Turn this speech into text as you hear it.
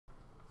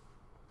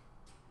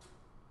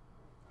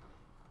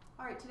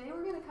today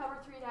we're going to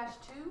cover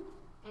 3-2,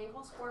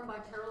 angles formed by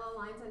parallel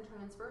lines and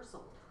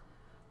transversal.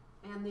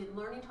 And the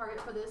learning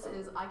target for this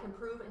is I can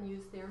prove and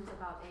use theorems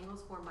about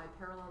angles formed by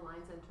parallel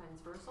lines and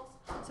transversals.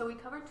 So we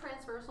covered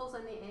transversals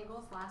and the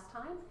angles last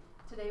time.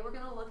 Today we're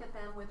going to look at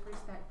them with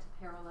respect to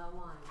parallel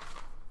lines.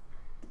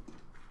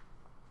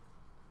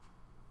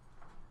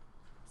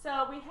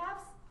 So we have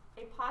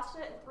a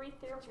postulate and 3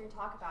 theorems we're going to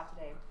talk about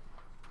today.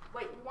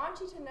 What we want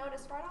you to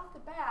notice right off the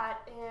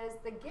bat is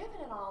the given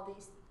in all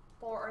these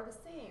 4 are the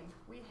same.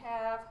 We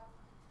have,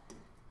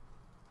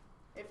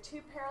 if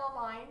 2 parallel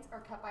lines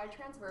are cut by a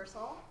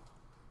transversal,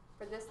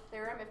 for this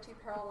theorem, if 2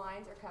 parallel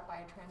lines are cut by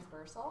a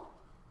transversal,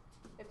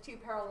 if 2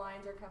 parallel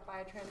lines are cut by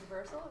a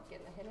transversal,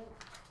 getting the hidden,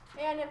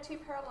 and if 2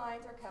 parallel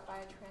lines are cut by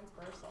a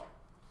transversal.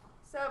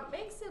 So it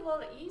makes it a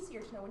little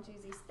easier to know when to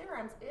use these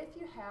theorems if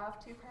you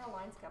have 2 parallel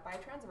lines cut by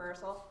a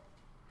transversal.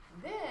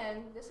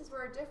 Then, this is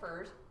where it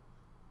differs.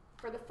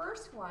 For the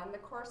first one, the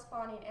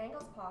corresponding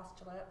angles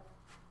postulate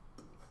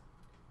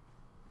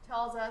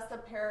tells us the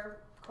pair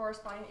of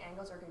corresponding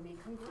angles are going to be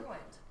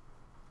congruent.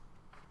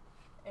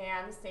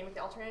 And the same with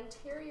the alternate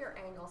interior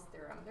angles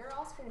theorem. They're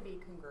also going to be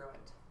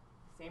congruent.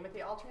 Same with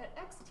the alternate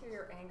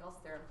exterior angles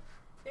theorem.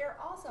 They're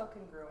also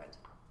congruent.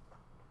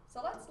 So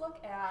let's look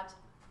at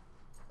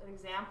an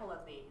example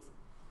of these.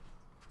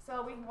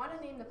 So we want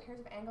to name the pairs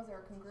of angles that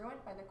are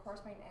congruent by the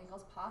corresponding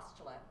angles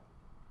postulate.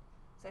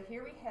 So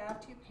here we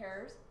have 2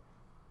 pairs.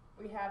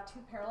 We have 2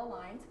 parallel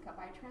lines cut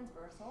by a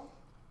transversal.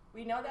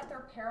 We know that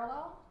they're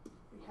parallel.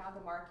 We have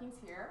the markings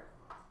here.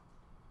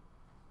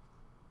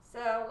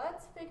 So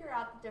let's figure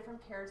out the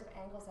different pairs of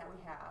angles that we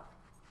have.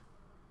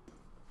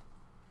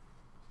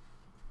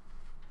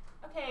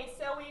 Okay,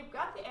 so we've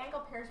got the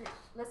angle pairs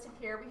listed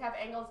here. We have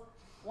angles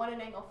 1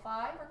 and angle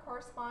 5 are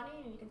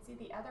corresponding, and you can see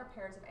the other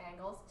pairs of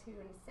angles, 2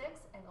 and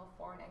 6, angle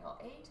 4 and angle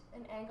 8,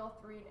 and angle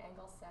 3 and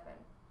angle 7.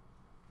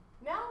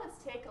 Now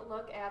let's take a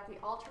look at the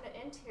alternate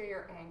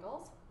interior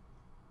angles.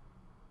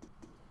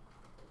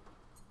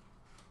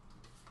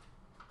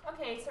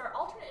 Okay, so our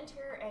alternate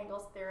interior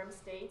angles theorem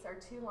states our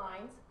 2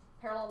 lines,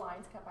 parallel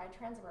lines cut by a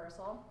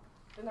transversal,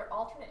 then their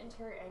alternate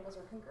interior angles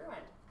are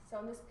congruent. So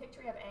in this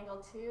picture we have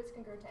angle 2 is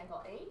congruent to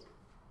angle 8,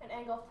 and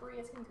angle 3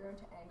 is congruent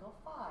to angle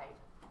 5.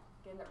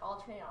 Again, they're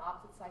alternating on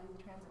opposite sides of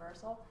the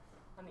transversal.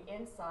 On the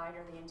inside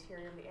or the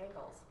interior of the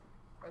angles,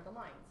 or the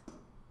lines.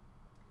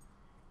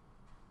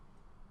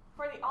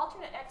 For the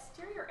alternate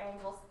exterior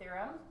angles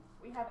theorem,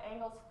 we have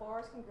angles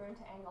 4 is congruent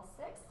to angle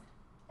 6,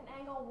 and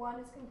angle 1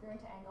 is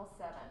congruent to angle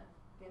 7.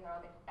 Again, they're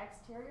on the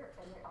exterior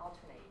and they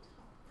alternate.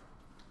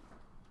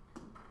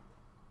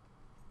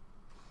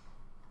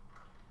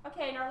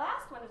 Okay, and our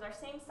last one is our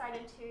same side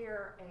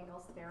interior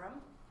angles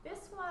theorem.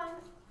 This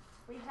one,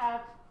 we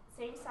have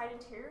same side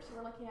interior, so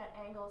we're looking at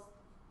angles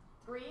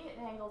 3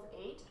 and angles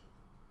 8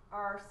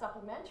 are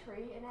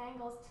supplementary, and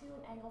angles 2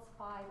 and angles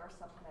 5 are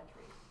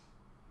supplementary.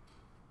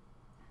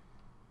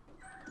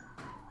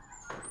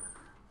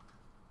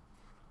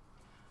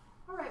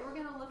 All right, we're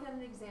going to look at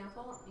an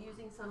example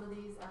using some of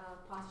these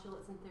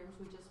postulates and theorems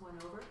we just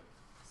went over.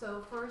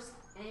 So first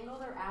angle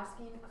they're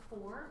asking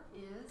for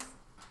is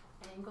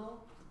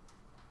angle,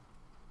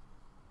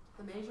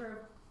 the measure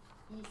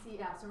of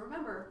ECF. So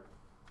remember,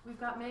 we've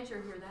got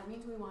measure here. That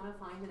means we want to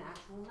find an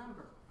actual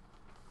number.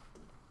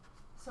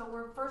 So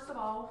first of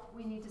all,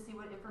 we need to see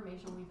what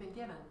information we've been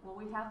given. Well,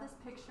 we have this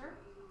picture,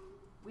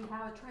 we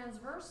have a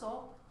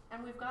transversal,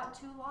 and we've got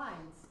 2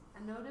 lines.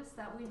 And notice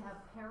that we have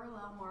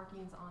parallel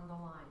markings on the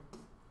line.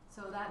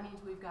 So that means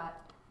we've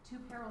got 2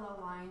 parallel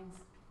lines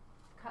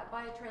cut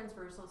by a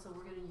transversal, so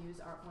we're going to use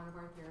one of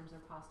our theorems or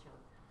postulate.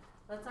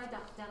 Let's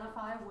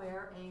identify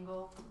where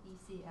angle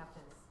ECF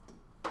is.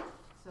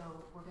 So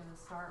we're going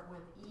to start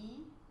with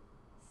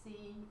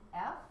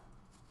ECF.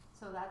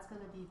 So that's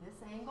going to be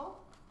this angle.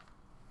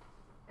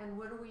 And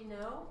what do we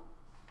know?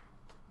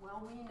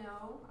 Well, we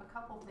know a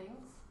couple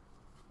things.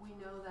 We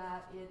know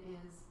that it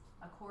is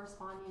a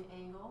corresponding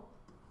angle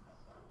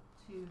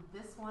to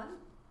this one.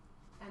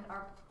 And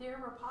our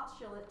theorem or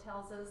postulate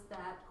tells us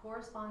that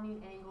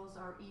corresponding angles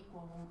are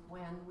equal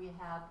when we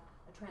have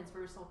a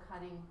transversal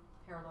cutting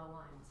parallel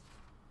lines.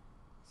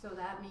 So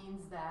that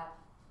means that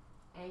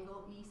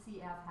angle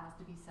ECF has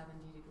to be 70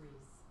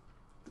 degrees.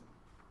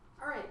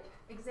 All right,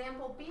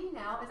 example B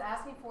now is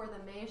asking for the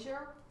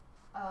measure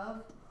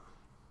of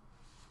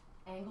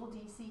angle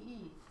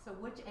DCE. So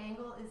which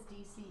angle is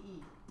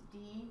DCE?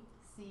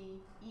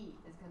 DCE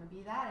is going to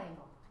be that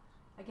angle.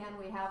 Again,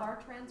 we have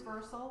our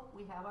transversal,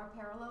 we have our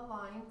parallel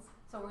lines,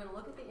 so we're going to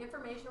look at the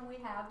information we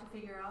have to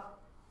figure out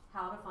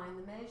how to find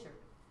the measure.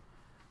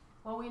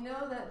 Well, we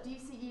know that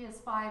DCE is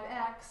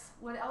 5x.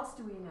 What else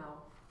do we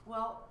know?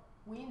 Well,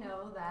 we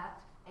know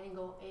that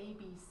angle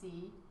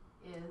ABC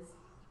is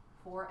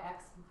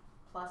 4x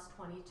plus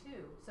 22.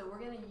 So we're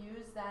going to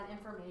use that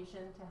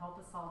information to help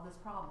us solve this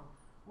problem.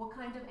 What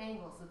kind of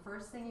angles? The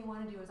first thing you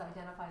want to do is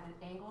identify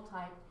the angle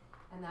type,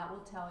 and that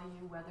will tell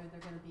you whether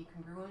they're going to be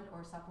congruent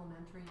or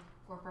supplementary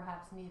or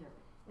perhaps neither.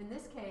 In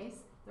this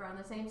case, they're on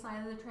the same side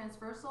of the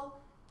transversal,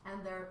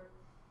 and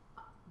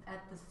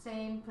at the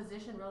same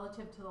position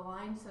relative to the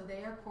line, so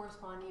they are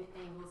corresponding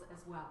angles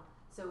as well.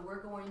 So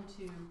we're going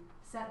to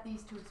set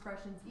these two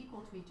expressions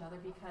equal to each other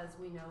because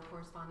we know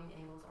corresponding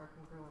angles are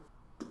congruent.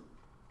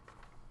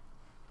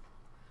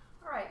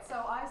 All right,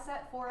 so I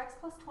set 4x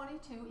plus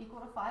 22 equal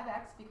to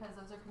 5x because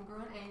those are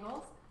congruent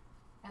angles.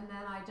 And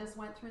then I just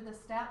went through the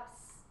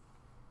steps.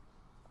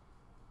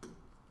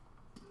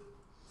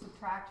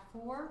 Subtract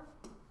 4x.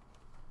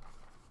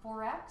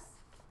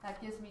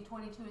 That gives me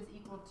 22 is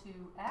equal to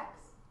x.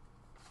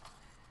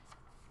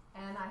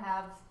 And I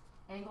have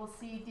angle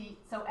CD,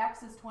 so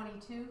x is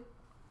 22.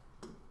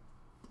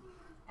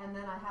 And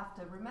then I have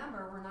to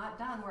remember, we're not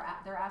done.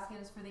 They're asking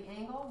us for the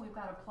angle. We've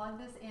got to plug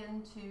this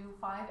into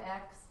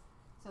 5x.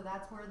 So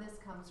that's where this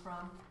comes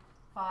from.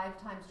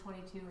 5 times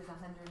 22 is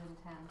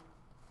 110.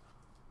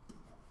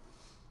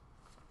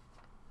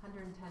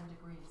 110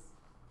 degrees.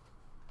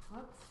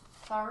 Whoops,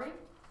 sorry.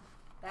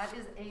 That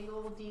is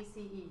angle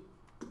DCE.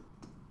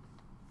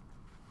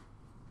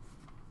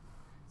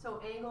 So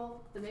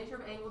the measure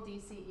of angle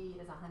DCE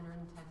is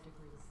 110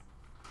 degrees.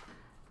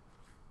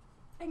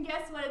 And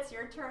guess what? It's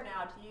your turn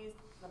now to use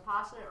the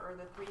postulate or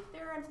the three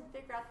theorems and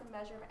figure out the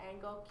measure of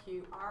angle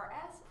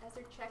QRS as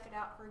we check it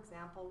out for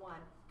example 1.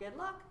 Good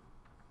luck.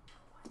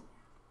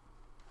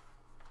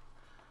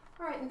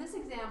 All right, in this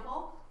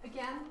example,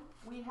 again,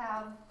 we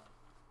have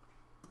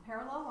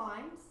parallel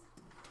lines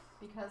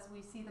because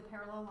we see the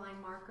parallel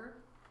line marker,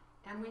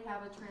 and we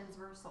have a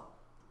transversal.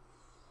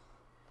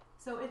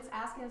 So it's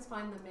asking us to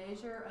find the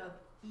measure of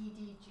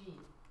EDG.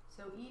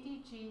 So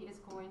EDG is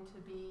going to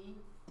be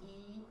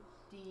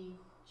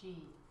EDG.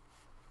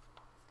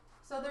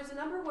 So there's a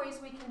number of ways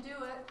we can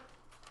do it.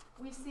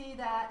 We see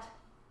that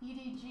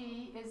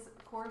EDG is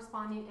a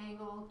corresponding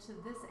angle to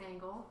this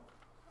angle,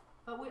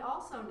 but we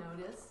also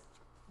notice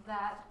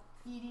that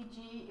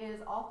EDG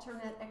is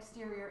alternate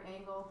exterior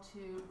angle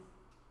to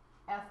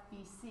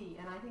FBC,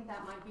 and I think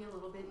that might be a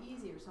little bit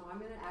easier, so I'm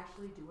going to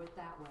actually do it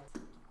that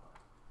way.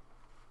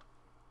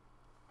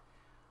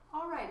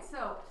 All right,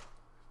 so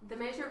the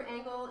measure of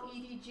angle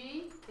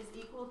EDG is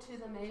equal to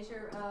the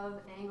measure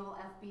of angle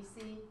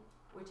FBC,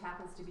 which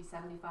happens to be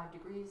 75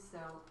 degrees,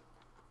 so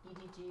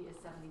EDG is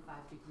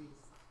 75 degrees.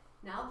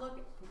 Now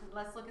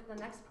let's look at the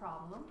next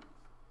problem,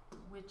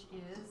 which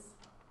is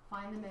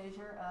find the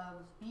measure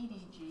of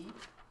BDG.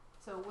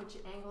 So which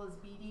angle is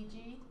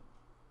BDG?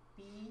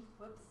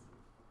 Whoops.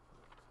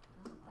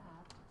 Not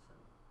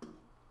that.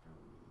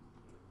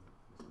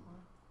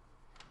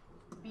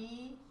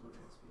 BDG.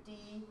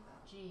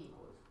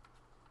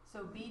 So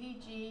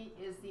BDG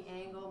is the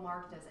angle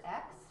marked as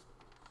X.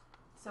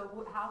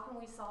 So how can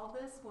we solve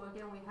this? Well,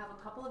 again, we have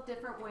a couple of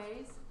different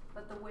ways,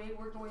 but the way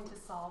we're going to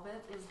solve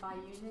it is by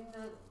using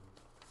the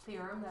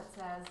theorem that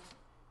says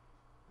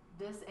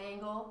this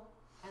angle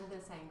and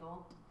this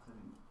angle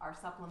are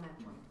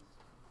supplementary.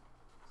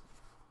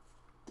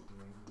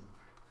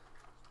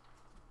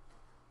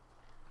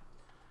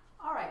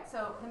 All right,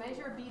 so the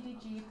measure of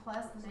BDG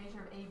plus the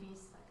measure of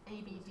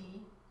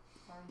ABD,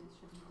 sorry, this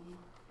should be D,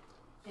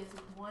 is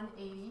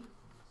 180.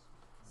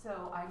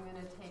 So I'm going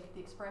to take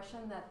the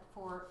expression that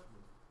for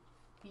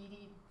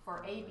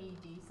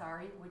ABD,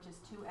 which is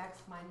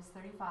 2x minus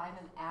 35,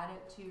 and add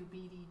it to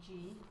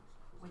BDG,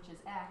 which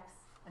is x,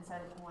 and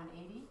set it to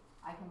 180.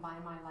 I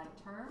combine my like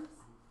terms,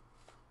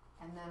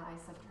 and then I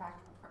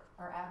subtract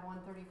or add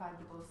 135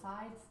 to both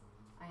sides.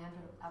 I end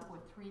up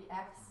with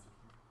 3x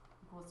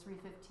equals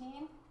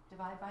 315.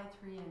 Divide by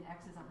 3, and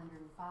x is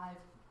 105.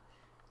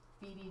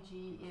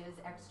 BDG is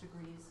x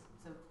degrees,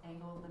 so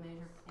the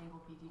measure of angle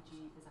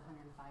BDG is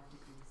 105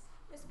 degrees.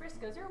 Ms.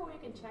 Briscoe, is there a way we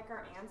can check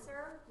our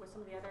answer with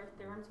some of the other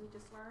theorems we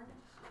just learned?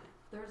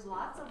 There's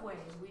lots of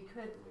ways.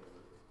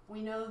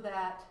 We know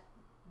that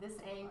this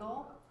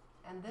angle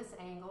and this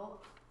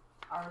angle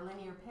are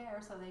linear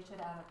pairs, so they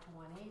should add up to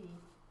 180.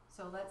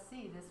 So let's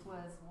see, this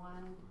was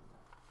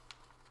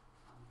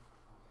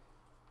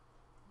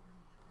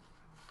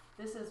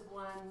this is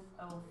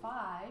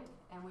 105,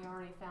 and we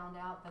already found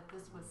out that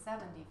this was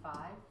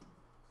 75.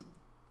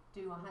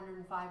 Do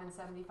 105 and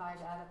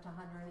 75 add up to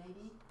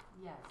 180?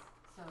 Yes.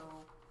 So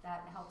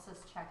that helps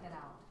us check it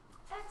out.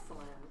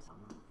 Excellent.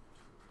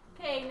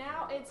 Okay,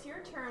 now it's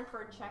your turn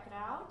for check it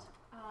out.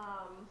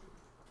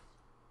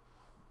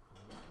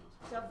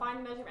 So find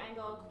the measure of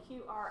angle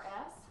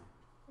QRS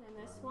in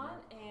this one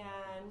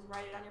and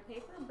write it on your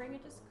paper and bring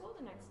it to school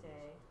the next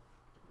day.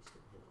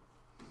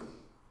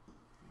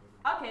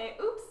 Okay,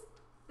 oops.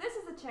 This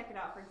is a check it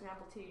out for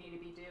example 2 you need to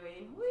be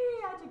doing. We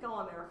had to go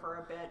on there for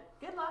a bit.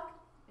 Good luck,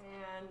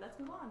 and let's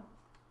move on.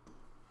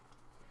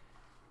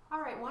 All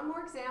right, one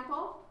more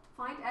example.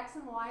 Find x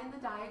and y in the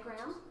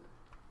diagram.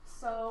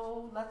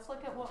 So let's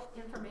look at what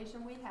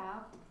information we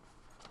have.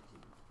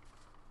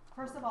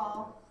 First of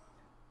all,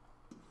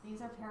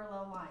 these are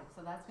parallel lines,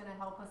 so that's going to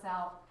help us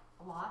out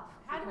a lot.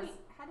 How do we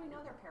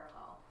know they're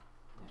parallel?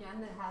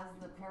 Again, it has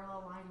the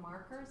parallel line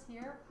markers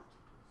here.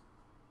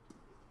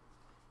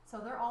 So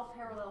they're all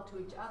parallel to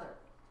each other.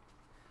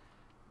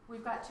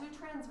 We've got two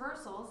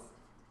transversals,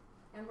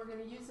 and we're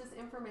going to use this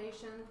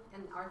information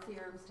and our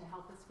theorems to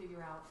help us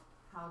figure out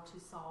how to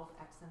solve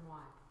x and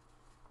y.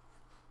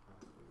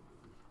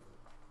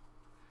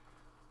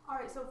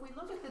 Alright, so if we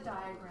look at the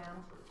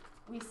diagram,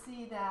 we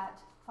see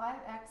that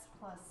 5x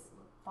plus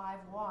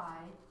 5y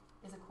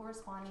is a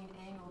corresponding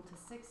angle to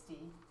 60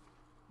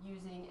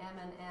 using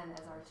m and n as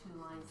our two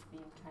lines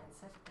being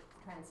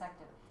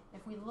transected.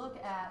 If we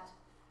look at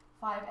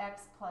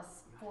 5x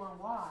plus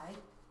 4y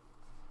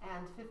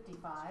and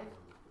 55,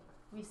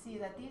 we see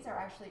that these are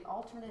actually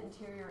alternate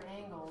interior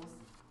angles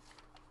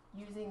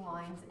using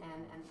lines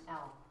n and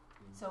l.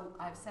 So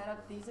I've set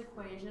up these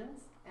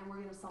equations, and we're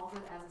going to solve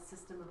it as a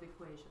system of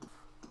equations.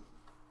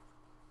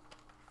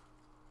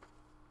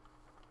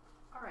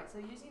 Alright, so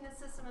using the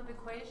system of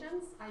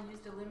equations, I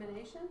used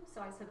elimination, so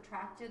I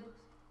subtracted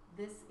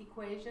this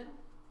equation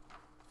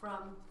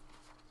from.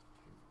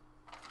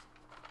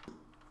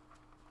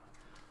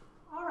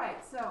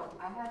 Alright, so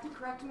I had to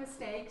correct a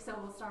mistake, so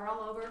we'll start all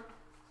over.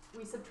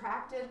 We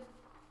subtracted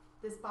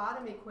this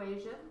bottom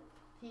equation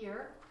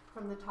here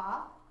from the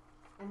top,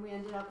 and we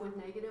ended up with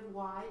negative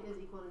y is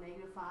equal to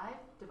negative 5.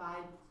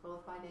 Divide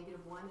both by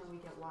negative 1, and we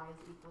get y is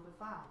equal to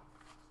 5.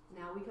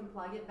 Now we can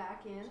plug it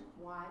back in,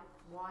 y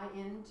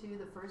into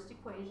the first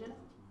equation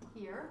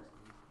here,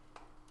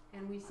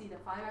 and we see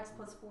that 5x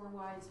plus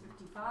 4y is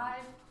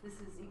 55. This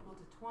is equal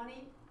to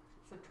 20.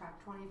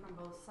 Subtract 20 from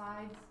both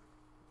sides.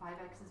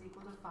 5x is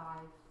equal to 5.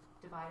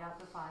 Divide out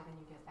the 5, and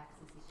you get x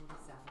is equal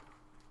to 7.